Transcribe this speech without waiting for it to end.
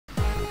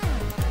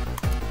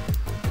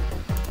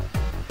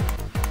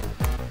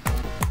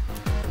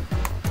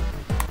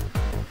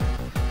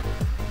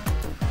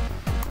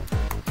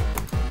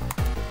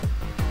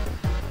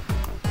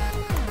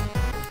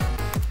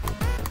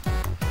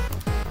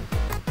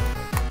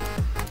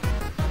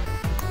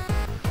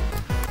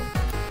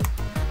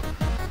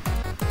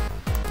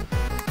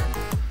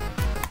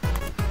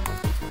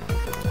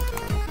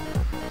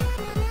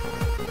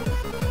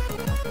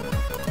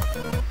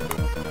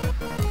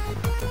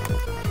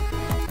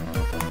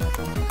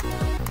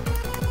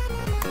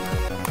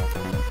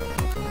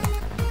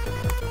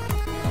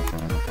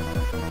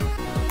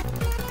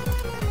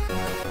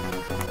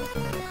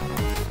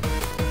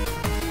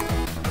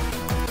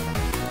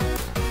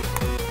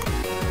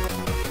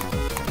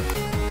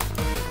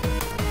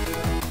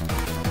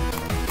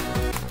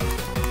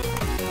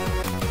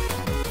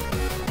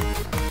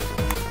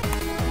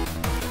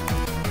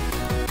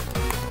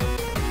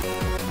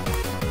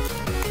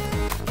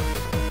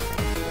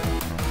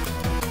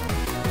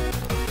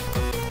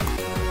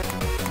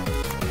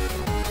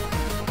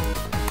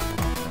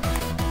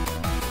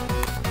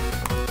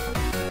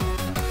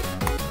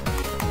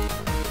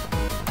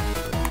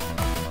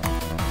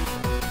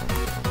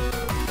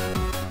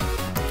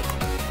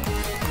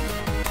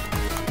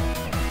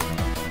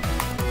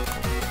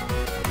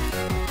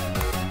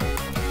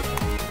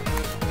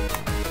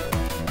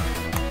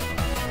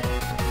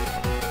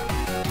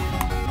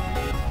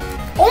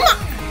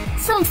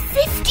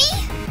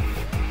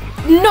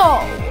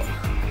No!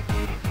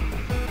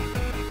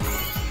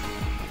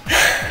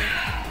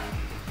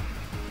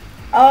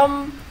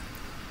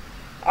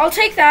 I'll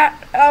take that,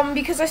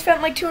 because I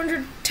spent like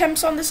 200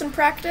 attempts on this in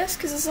practice,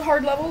 because this is a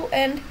hard level,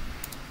 and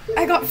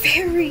I got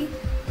very,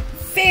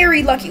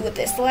 very lucky with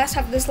this. The last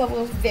half of this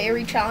level is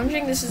very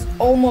challenging. This is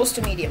almost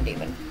a medium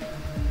demon.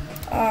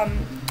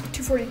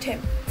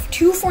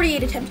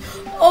 248 attempts.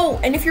 Oh,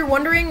 and if you're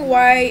wondering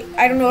why,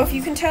 I don't know if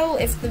you can tell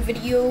if the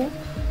video,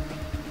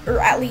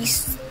 or at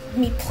least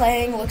me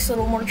playing, looks a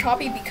little more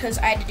choppy, because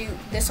I had to do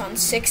this on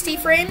 60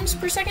 frames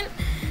per second,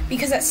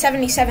 because at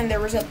 77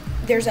 there's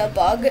a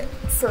bug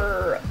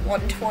for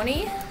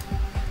 120.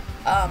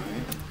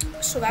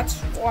 So that's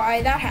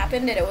why that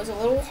happened, and it was a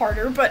little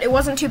harder, but it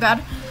wasn't too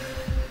bad.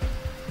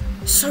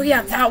 So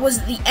yeah, that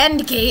was the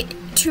end gate.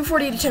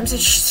 248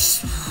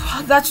 attempts.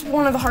 That's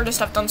one of the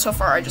hardest I've done so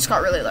far. I just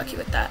got really lucky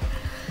with that.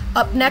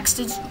 Up next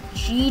is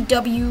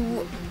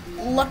GW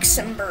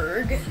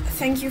Luxembourg.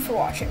 Thank you for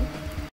watching.